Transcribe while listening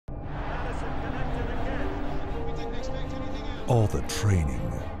All the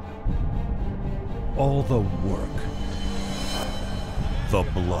training, all the work, the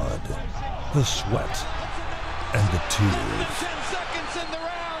blood, the sweat, and the tears. 10 seconds in the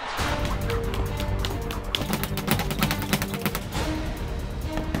round.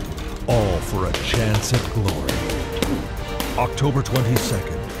 All for a chance at glory. October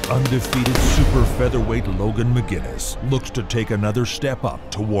 22nd, undefeated super featherweight Logan McGuinness looks to take another step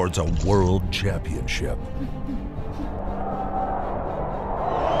up towards a world championship.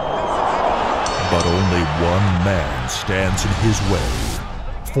 But only one man stands in his way.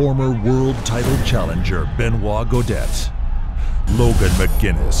 Former world title challenger Benoit Gaudet. Logan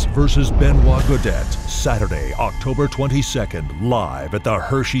McGuinness versus Benoit Gaudet, Saturday, October 22nd, live at the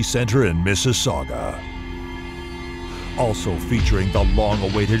Hershey Centre in Mississauga. Also featuring the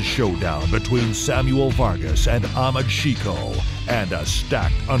long-awaited showdown between Samuel Vargas and Ahmad Cheikho, and a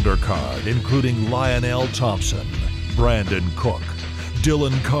stacked undercard including Lionell Thompson, Brandon Cook,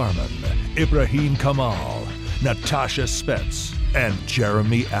 Dillon Carman, Ibrahim Kamal, Natasha Spence, and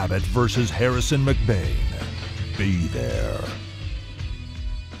Jeremy Abbott versus Harrison McBain. Be there.